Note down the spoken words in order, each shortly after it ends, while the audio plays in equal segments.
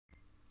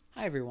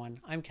Hi everyone,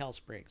 I'm Cal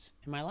Spriggs.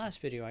 In my last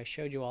video I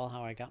showed you all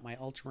how I got my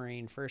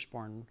Ultramarine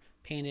Firstborn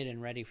painted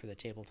and ready for the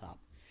tabletop.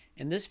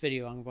 In this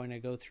video I'm going to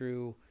go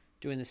through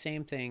doing the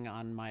same thing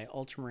on my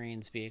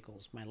Ultramarines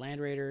vehicles, my Land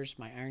Raiders,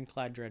 my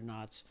Ironclad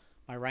Dreadnoughts,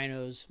 my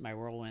Rhinos, my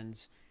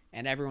Whirlwinds,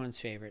 and everyone's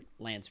favorite,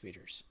 Land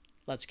Speeders.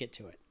 Let's get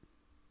to it.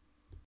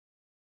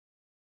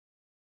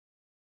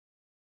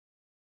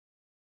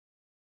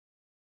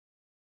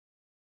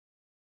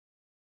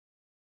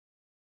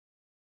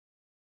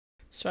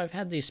 So I've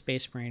had these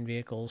Space Marine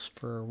vehicles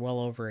for well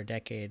over a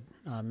decade,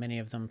 many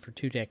of them for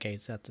 2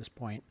 decades at this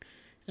point.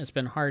 It's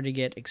been hard to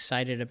get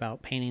excited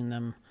about painting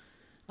them.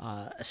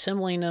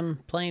 Assembling them,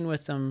 playing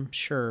with them,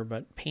 sure,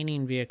 but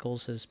painting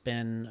vehicles has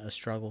been a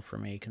struggle for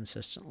me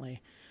consistently.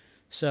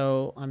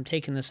 So I'm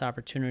taking this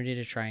opportunity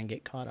to try and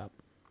get caught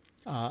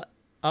up.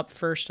 Up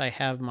first, I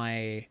have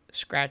my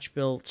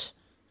scratch-built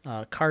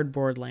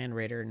cardboard Land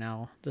Raider.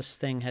 Now, this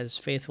thing has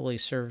faithfully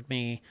served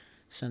me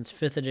since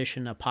 5th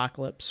edition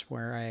Apocalypse,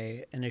 where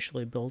I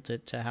initially built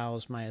it to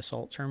house my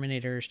Assault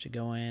Terminators to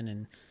go in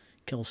and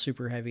kill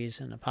super heavies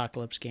in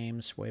Apocalypse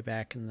games way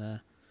back in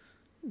the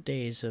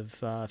days of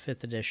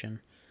 5th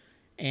edition.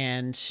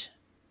 And,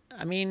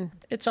 I mean,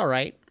 it's all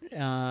right.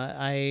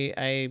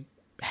 I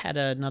had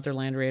another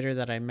Land Raider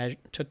that I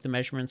took the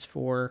measurements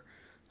for.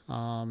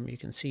 You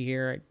can see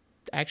here,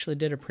 I actually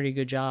did a pretty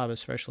good job,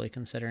 especially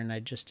considering I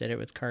just did it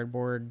with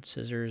cardboard,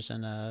 scissors,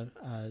 and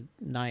a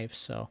knife,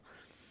 so...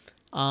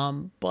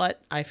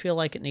 but I feel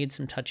like it needs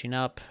some touching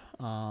up.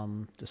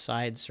 The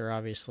sides are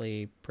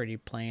obviously pretty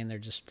plain. They're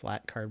just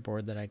flat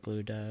cardboard that I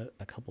glued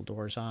a couple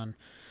doors on.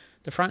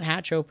 The front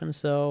hatch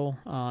opens, though.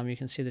 You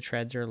can see the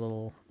treads are a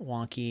little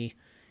wonky,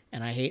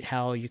 and I hate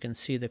how you can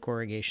see the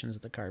corrugations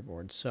of the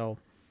cardboard. So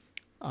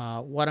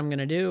what I'm going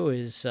to do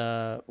is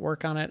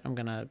work on it. I'm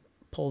going to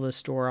pull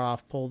this door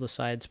off, pull the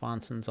side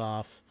sponsons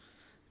off,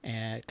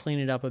 and clean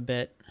it up a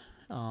bit.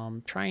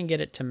 Try and get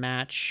it to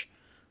match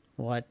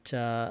what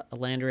a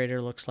Land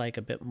Raider looks like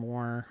a bit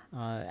more,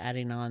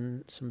 adding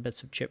on some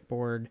bits of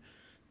chipboard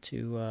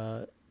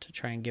to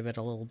try and give it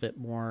a little bit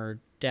more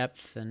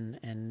depth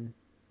and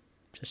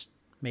just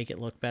make it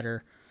look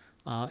better.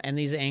 And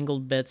these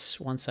angled bits,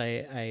 once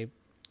I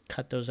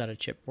cut those out of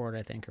chipboard,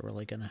 I think are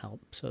really going to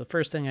help. So the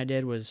first thing I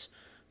did was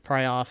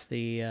pry off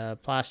the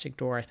plastic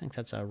door. I think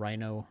that's a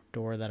Rhino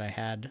door that I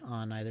had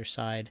on either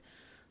side,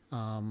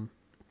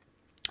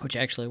 which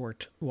actually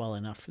worked well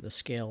enough for the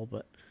scale,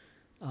 but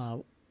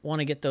want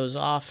to get those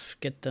off,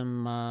 get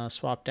them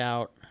swapped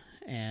out,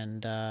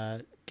 and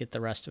get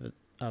the rest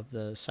of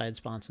the side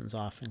sponsons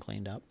off and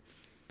cleaned up.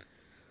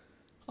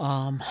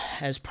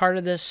 As part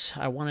of this,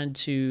 I wanted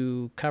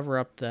to cover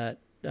up that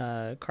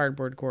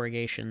cardboard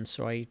corrugation,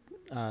 so I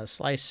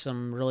sliced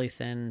some really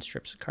thin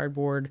strips of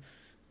cardboard,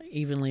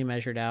 evenly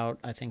measured out.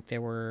 I think they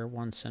were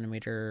 1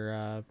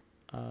 centimeter,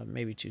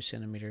 maybe 2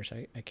 centimeters.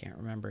 I can't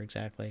remember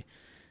exactly.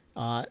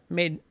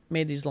 Made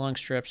these long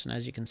strips, and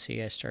as you can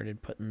see, I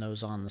started putting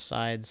those on the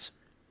sides,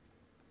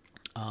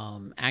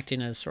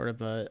 acting as sort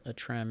of a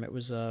trim. It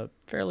was a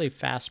fairly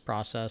fast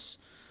process,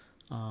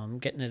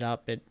 getting it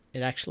up. It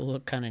actually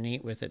looked kind of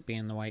neat with it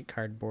being the white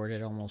cardboard.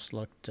 It almost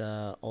looked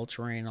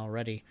Ultramarine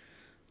already,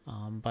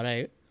 but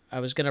I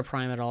was going to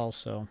prime it all,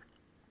 so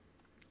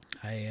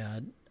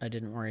I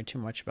didn't worry too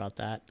much about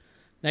that.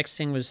 Next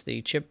thing was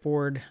the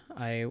chipboard.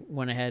 I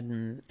went ahead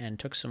and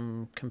took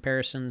some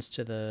comparisons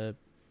to the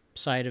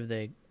side of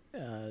the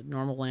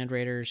normal Land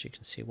Raiders. You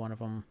can see one of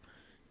them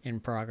in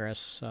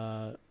progress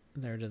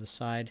there to the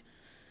side.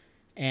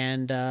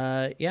 And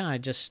yeah, I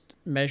just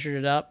measured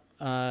it up,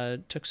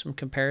 took some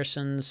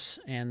comparisons,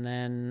 and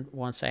then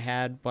once I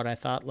had what I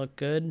thought looked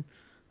good,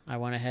 I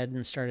went ahead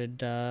and started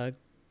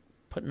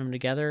putting them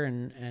together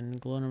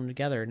and gluing them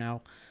together.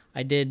 Now,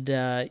 I did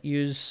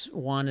use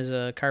one as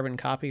a carbon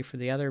copy for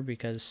the other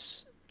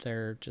because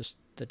they're just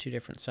the two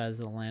different sides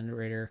of the Land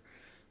Raider.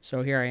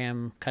 So here I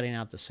am cutting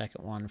out the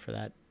second one for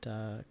that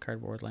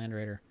cardboard Land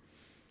Raider.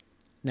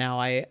 Now,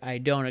 I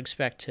don't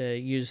expect to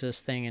use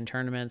this thing in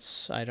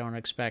tournaments. I don't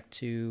expect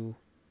to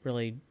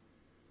really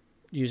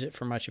use it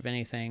for much of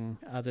anything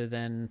other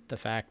than the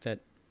fact that,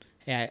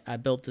 hey, I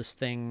built this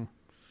thing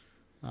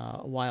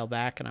a while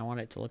back and I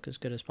want it to look as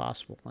good as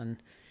possible. And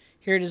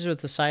here it is with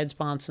the side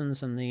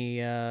sponsons and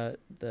the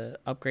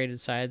upgraded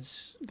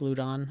sides glued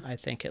on. I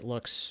think it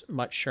looks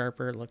much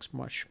sharper. It looks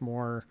much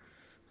more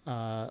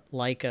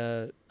like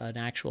an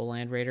actual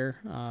Land Raider.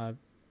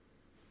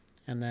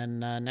 And then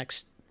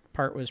next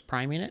part was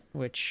priming it,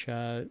 which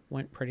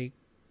went pretty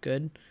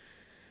good.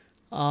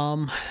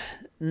 And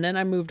then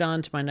I moved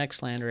on to my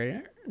next Land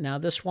Raider. Now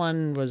this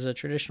one was a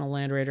traditional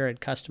Land Raider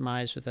I'd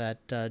customized with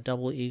that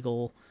double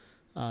eagle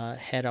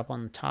head up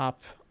on the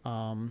top.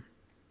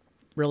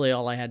 Really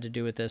all I had to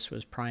do with this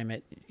was prime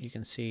it. You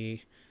can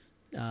see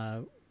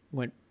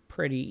went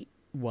pretty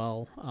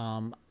well.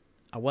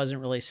 I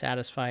wasn't really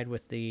satisfied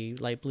with the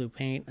light blue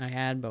paint I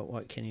had, but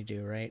what can you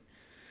do, right?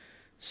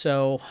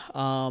 So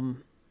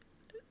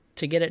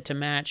to get it to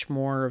match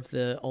more of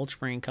the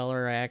ultramarine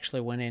color, I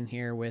actually went in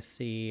here with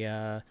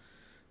the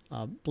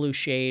blue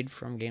shade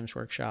from Games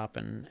Workshop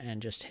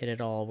and just hit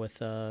it all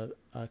with a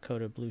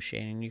coat of blue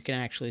shading. You can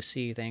actually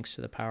see, thanks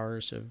to the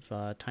powers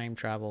of time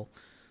travel,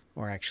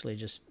 or actually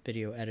just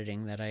video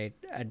editing, that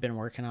I'd been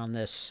working on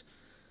this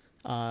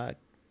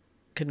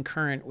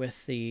concurrent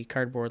with the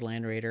Cardboard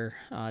Land Raider,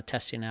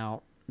 testing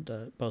out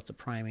both the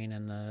priming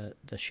and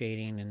the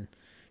shading, and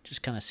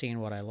just kind of seeing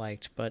what I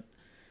liked. But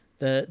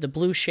the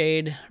blue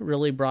shade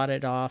really brought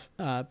it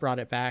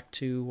back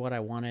to what I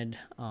wanted,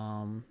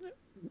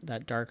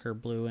 that darker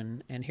blue,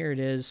 and here it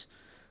is,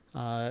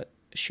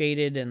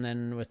 shaded, and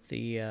then with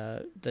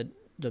the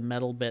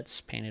metal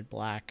bits painted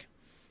black.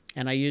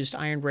 And I used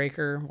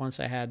Ironbreaker once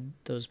I had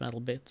those metal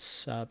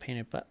bits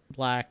painted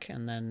black,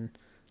 and then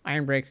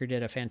Ironbreaker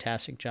did a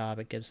fantastic job.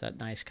 It gives that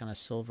nice kind of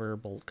silver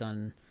bolt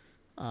gun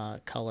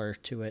color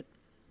to it.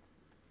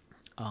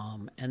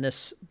 And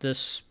this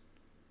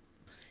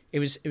it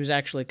was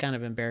actually kind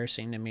of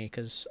embarrassing to me,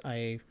 because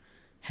I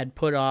had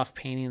put off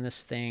painting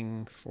this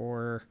thing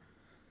for,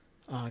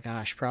 oh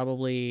gosh,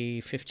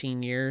 probably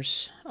 15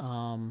 years,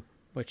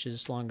 which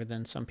is longer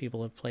than some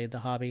people have played the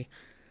hobby.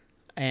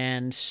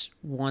 And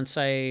once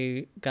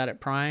I got it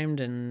primed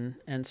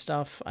and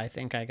stuff, I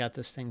think I got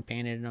this thing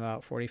painted in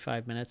about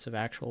 45 minutes of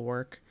actual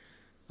work.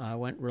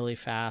 Went really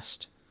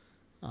fast.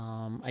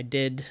 I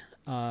did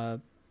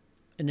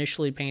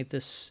initially paint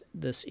this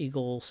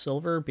eagle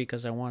silver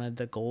because I wanted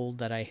the gold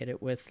that I hit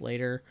it with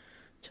later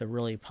to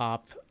really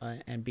pop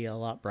and be a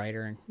lot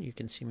brighter, and you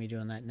can see me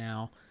doing that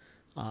now.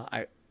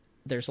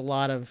 There's a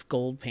lot of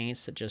gold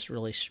paints that just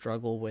really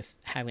struggle with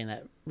having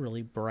that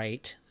really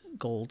bright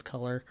gold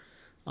color,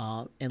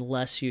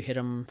 unless you hit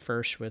them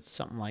first with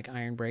something like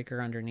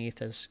Ironbreaker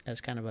underneath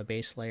as kind of a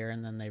base layer,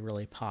 and then they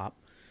really pop.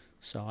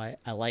 So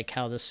I like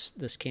how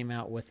this came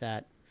out with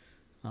that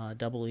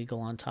double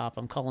eagle on top.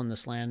 I'm calling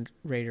this Land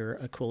Raider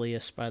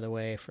Aquilius, by the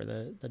way, for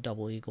the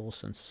double eagle,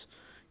 since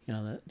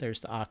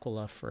there's the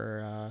Aquila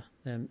for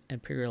the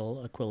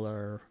Imperial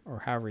Aquila,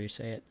 or however you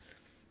say it.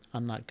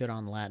 I'm not good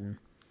on Latin.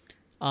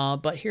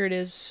 But here it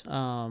is,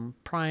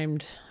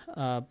 primed,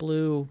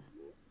 blue,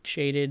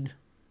 shaded,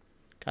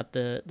 got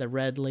the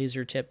red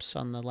laser tips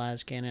on the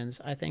las cannons.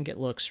 I think it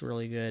looks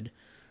really good.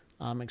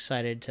 I'm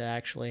excited to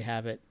actually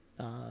have it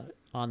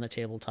on the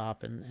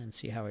tabletop and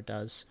see how it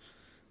does.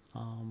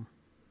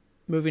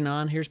 Moving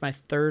on, here's my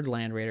third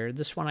Land Raider.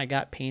 This one I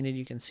got painted.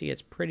 You can see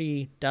it's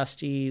pretty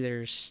dusty.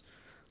 There's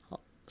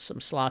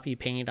some sloppy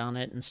paint on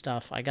it and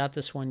stuff. I got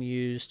this one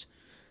used.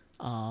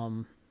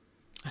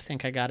 I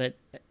think I got it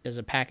as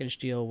a package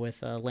deal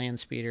with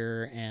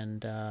Landspeeder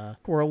and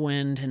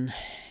Whirlwind, and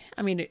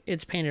I mean,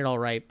 it's painted all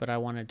right, but I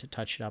wanted to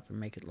touch it up and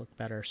make it look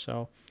better.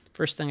 So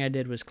first thing I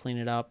did was clean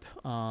it up.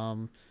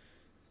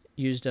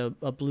 Used a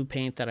blue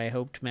paint that I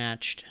hoped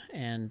matched,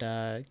 and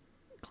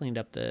cleaned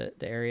up the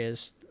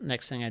areas.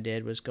 Next thing I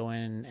did was go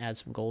in and add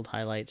some gold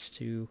highlights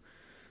to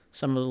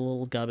some of the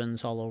little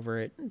gubbins all over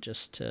it,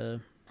 just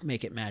to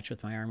make it match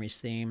with my army's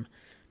theme.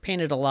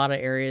 Painted a lot of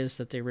areas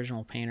that the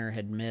original painter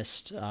had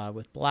missed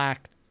with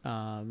black.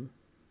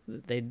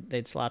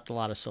 They'd slapped a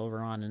lot of silver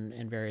on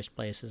in various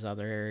places.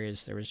 Other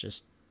areas there was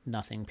just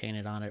nothing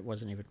painted on it.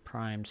 Wasn't even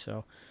primed.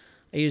 So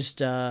I used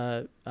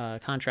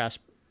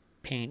contrast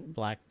paint,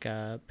 black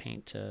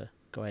paint, to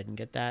go ahead and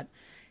get that.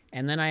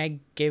 And then I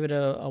gave it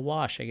a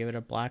wash. I gave it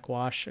a black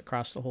wash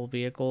across the whole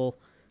vehicle.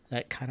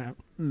 That kind of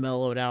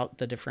mellowed out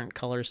the different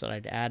colors that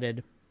I'd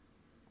added.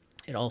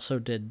 It also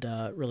did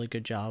a really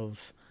good job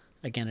of,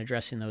 again,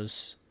 addressing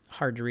those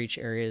hard to reach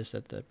areas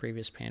that the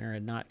previous painter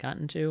had not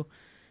gotten to.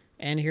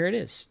 And here it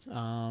is.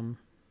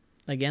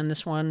 Again,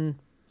 this one,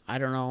 I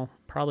don't know,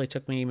 probably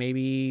took me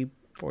maybe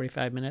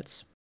 45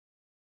 minutes.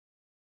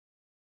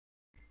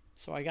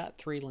 So I got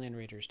 3 Land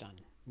Raiders done.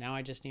 Now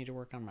I just need to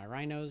work on my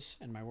Rhinos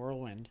and my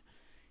Whirlwind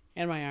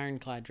and my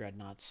Ironclad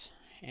Dreadnoughts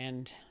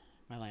and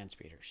my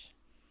Landspeeders.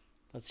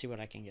 Let's see what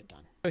I can get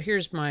done. So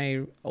here's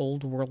my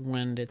old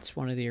Whirlwind. It's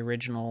one of the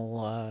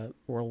original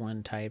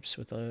Whirlwind types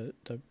with the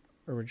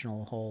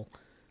original hull.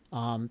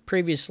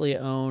 Previously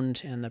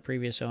owned, and the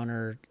previous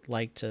owner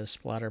liked to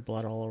splatter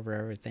blood all over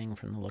everything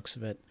from the looks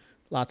of it.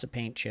 Lots of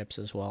paint chips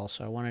as well,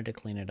 so I wanted to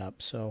clean it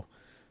up. So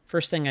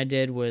first thing I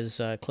did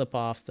was clip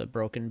off the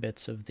broken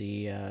bits of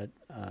the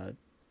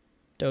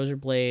dozer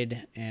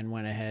blade, and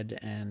went ahead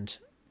and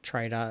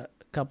tried out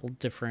a couple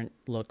different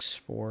looks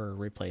for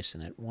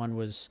replacing it. One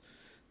was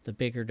the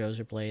bigger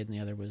dozer blade, and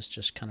the other was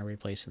just kind of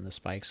replacing the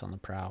spikes on the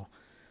prow.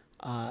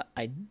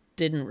 I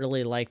didn't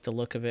really like the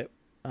look of it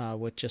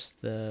with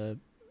just the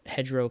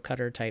hedgerow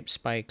cutter type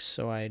spikes,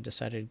 so I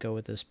decided to go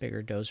with this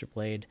bigger dozer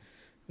blade,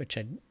 which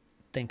I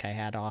think I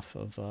had off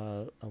of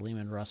a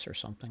Lehman Russ or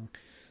something.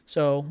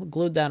 So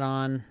glued that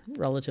on,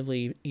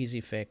 relatively easy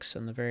fix,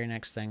 and the very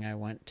next thing I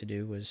went to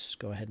do was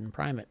go ahead and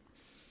prime it.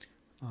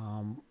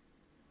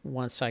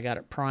 Once I got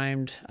it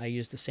primed, I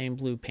used the same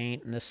blue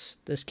paint, and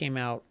this came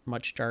out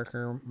much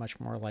darker, much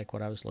more like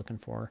what I was looking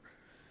for.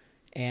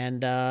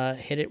 And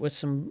hit it with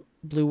some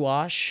blue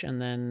wash, and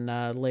then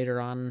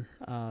later on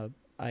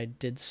I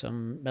did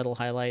some metal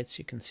highlights.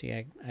 You can see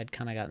I'd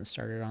kind of gotten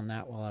started on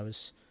that while I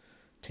was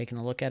taking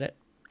a look at it.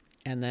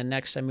 And then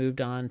next I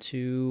moved on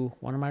to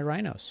one of my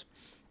rhinos.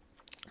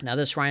 Now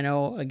this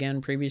rhino,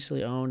 again,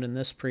 previously owned, and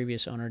this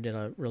previous owner did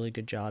a really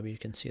good job. You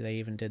can see they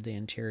even did the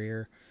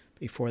interior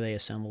before they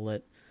assembled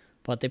it.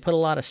 But they put a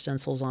lot of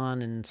stencils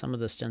on, and some of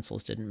the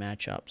stencils didn't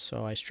match up.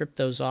 So I stripped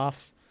those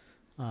off.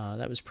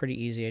 That was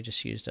pretty easy. I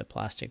just used a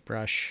plastic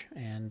brush,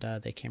 and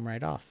they came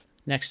right off.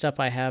 Next up,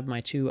 I have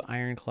my two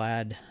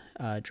ironclad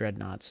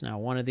dreadnoughts. Now,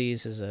 one of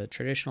these is a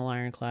traditional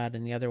ironclad,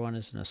 and the other one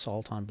is an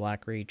Assault on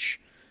Blackreach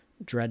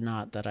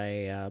dreadnought that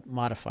I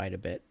modified a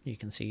bit. You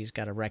can see he's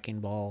got a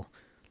wrecking ball.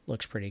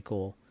 Looks pretty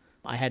cool.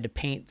 I had to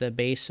paint the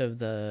base of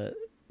the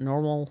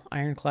normal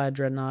ironclad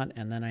dreadnought,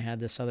 and then I had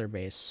this other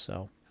base.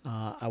 So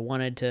I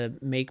wanted to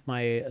make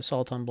my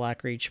Assault on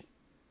Blackreach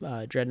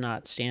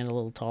dreadnought stand a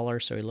little taller,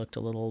 so he looked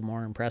a little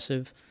more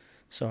impressive.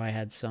 So I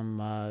had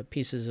some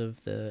pieces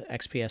of the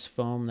XPS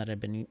foam that I've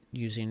been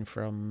using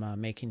from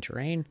making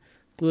terrain.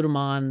 Glued them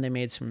on. They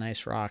made some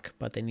nice rock,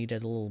 but they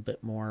needed a little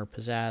bit more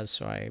pizzazz,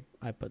 so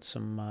I put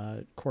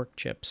some cork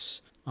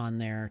chips on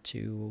there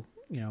to,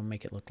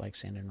 make it look like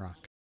sand and rock.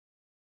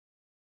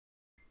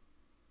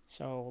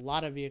 So a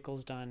lot of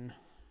vehicles done.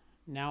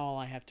 Now all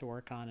I have to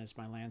work on is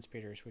my land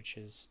speeders, which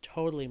is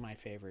totally my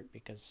favorite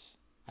because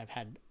I've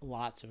had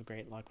lots of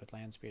great luck with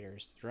land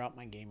speeders throughout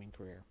my gaming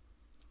career.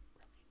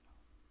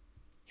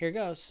 Here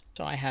goes.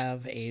 So I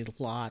have a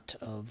lot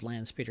of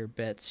land speeder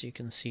bits. You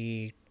can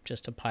see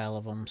just a pile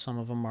of them. Some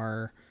of them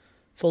are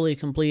fully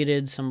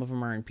completed. Some of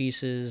them are in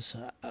pieces.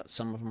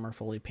 Some of them are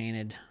fully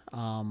painted.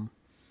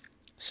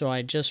 So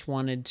I just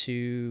wanted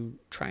to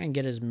try and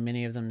get as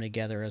many of them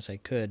together as I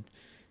could.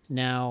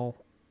 Now,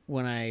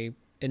 when I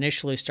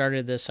initially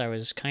started this, I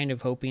was kind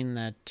of hoping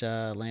that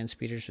land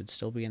speeders would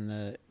still be in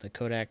the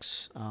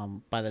Codex.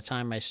 By the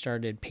time I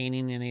started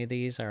painting any of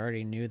these, I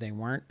already knew they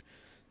weren't.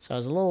 So I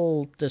was a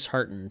little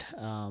disheartened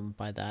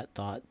by that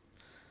thought.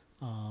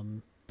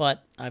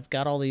 But I've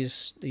got all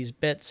these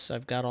bits.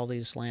 I've got all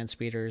these land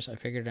speeders. I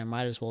figured I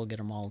might as well get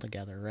them all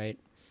together, right?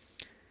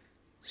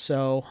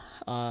 So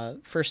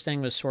first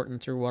thing was sorting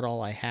through what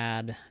all I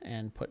had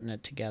and putting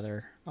it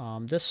together.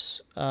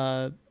 This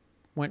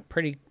went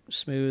pretty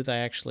smooth.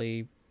 I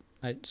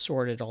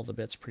sorted all the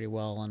bits pretty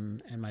well,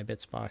 and my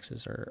bits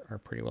boxes are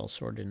pretty well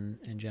sorted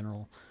in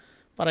general.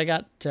 But I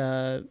got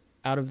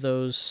out of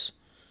those,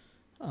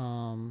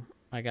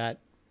 I got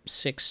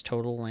 6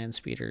 total land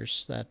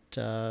speeders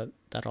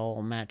that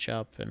all match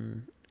up,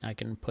 and I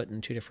can put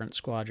in 2 different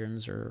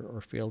squadrons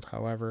or field.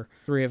 However,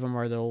 3 of them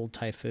are the old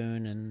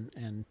Typhoon,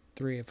 and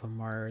 3 of them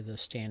are the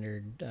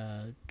standard,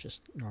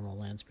 just normal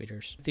land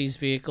speeders. These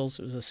vehicles,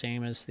 it was the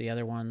same as the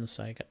other ones.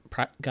 I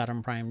got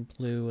them primed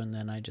blue, and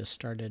then I just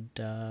started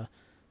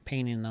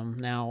painting them.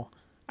 Now,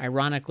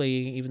 ironically,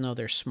 even though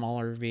they're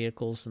smaller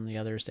vehicles than the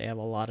others, they have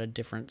a lot of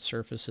different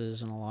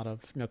surfaces and a lot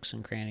of nooks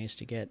and crannies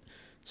to get.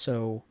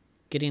 So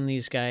getting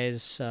these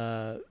guys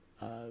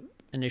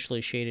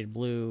initially shaded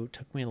blue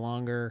took me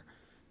longer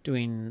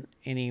doing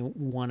any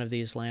one of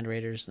these land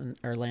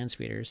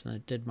speeders than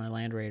it did my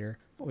Land Raider,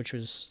 which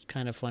was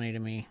kind of funny to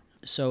me.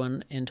 So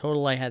in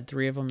total, I had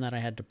 3 of them that I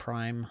had to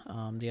prime.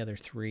 The other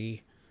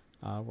 3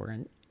 were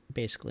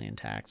basically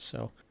intact.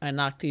 So I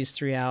knocked these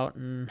 3 out,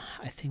 and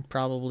I think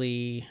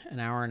probably an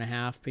hour and a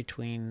half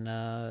between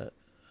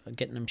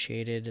getting them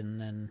shaded and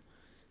then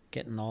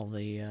getting all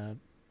the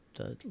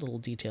little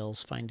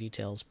details, fine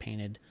details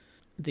painted.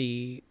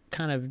 The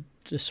kind of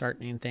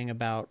disheartening thing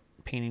about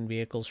painting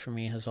vehicles for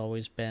me has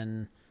always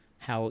been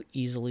how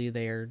easily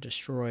they are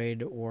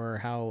destroyed or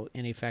how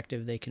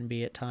ineffective they can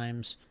be at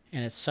times.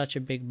 And it's such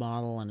a big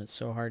model, and it's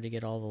so hard to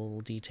get all the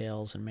little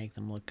details and make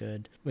them look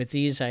good. With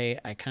these, I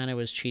kind of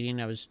was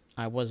cheating.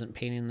 I wasn't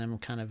painting them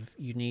kind of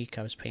unique.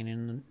 I was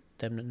painting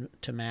them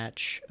to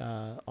match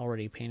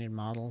already painted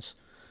models.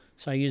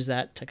 So I used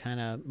that to kind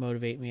of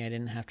motivate me. I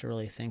didn't have to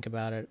really think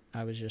about it.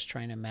 I was just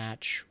trying to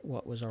match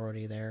what was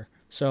already there.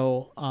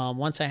 So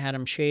once I had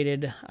them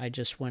shaded, I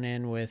just went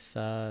in with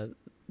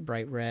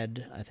bright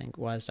red, I think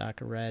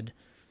Wazdaka red,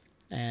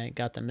 and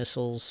got the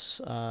missiles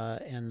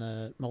and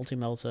the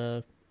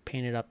multi-melta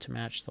painted up to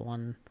match the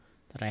one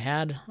that I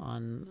had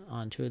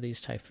on 2 of these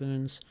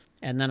Typhoons.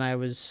 And then I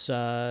was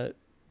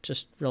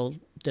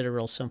did a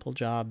real simple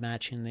job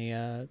matching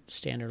the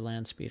standard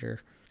land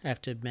speeder. I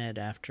have to admit,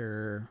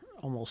 after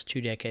almost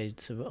 2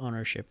 decades of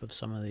ownership of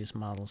some of these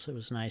models, it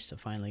was nice to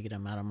finally get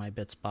them out of my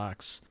bits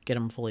box, get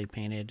them fully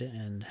painted,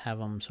 and have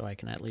them so I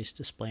can at least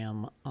display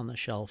them on the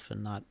shelf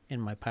and not in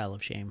my pile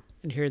of shame.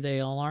 And here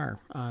they all are.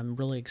 I'm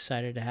really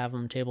excited to have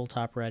them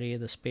tabletop ready.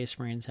 The Space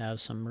Marines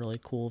have some really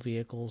cool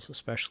vehicles,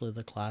 especially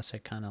the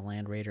classic kind of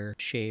Land Raider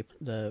shape.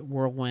 The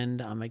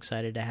Whirlwind I'm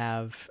excited to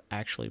have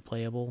actually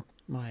playable.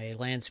 My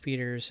land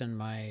speeders and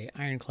my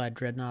ironclad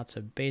dreadnoughts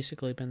have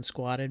basically been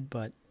squatted,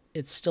 but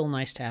it's still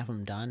nice to have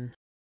them done.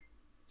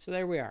 So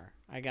there we are.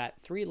 I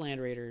got 3 Land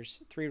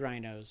Raiders, 3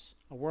 Rhinos,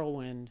 a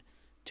Whirlwind,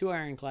 2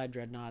 Ironclad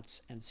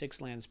Dreadnoughts, and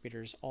 6 Land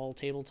Speeders, all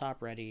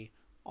tabletop ready,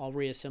 all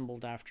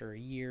reassembled after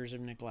years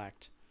of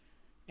neglect.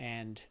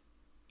 And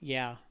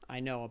yeah, I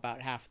know about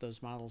half of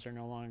those models are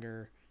no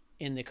longer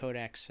in the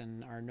Codex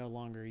and are no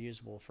longer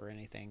usable for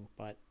anything,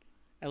 but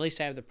at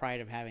least I have the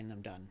pride of having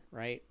them done,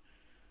 right?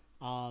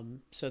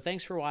 So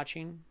thanks for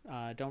watching.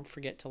 Don't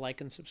forget to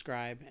like and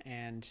subscribe.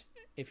 And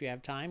if you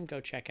have time, go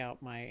check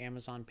out my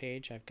Amazon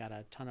page. I've got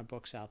a ton of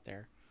books out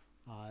there.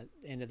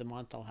 End of the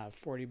month, I'll have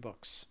 40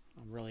 books.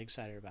 I'm really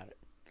excited about it.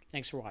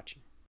 Thanks for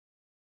watching.